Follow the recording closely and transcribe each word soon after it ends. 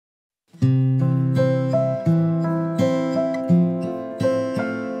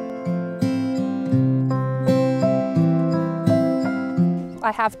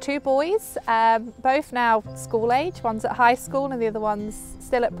I have two boys, both now school age. One's at high school and the other one's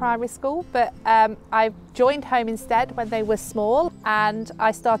still at primary school, but I joined home instead when they were small, and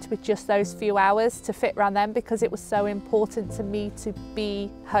I started with just those few hours to fit around them because it was so important to me to be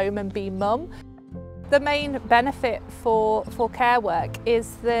home and be mum. The main benefit for care work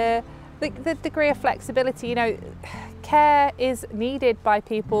is the degree of flexibility. You know, care is needed by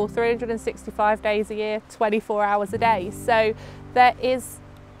people 365 days a year, 24 hours a day. So there is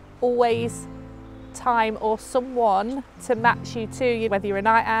always time or someone to match you to, whether you're a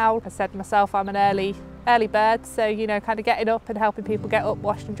night owl. I said myself, I'm an early bird, so you know, kind of getting up and helping people get up,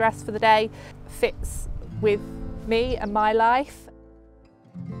 washed and dressed for the day fits with me and my life.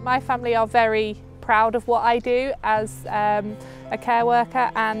 My family are very proud of what I do as a care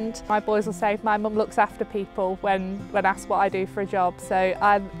worker, and my boys will say my mum looks after people when asked what I do for a job, so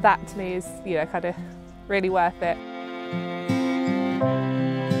that to me is, you know, kind of really worth it.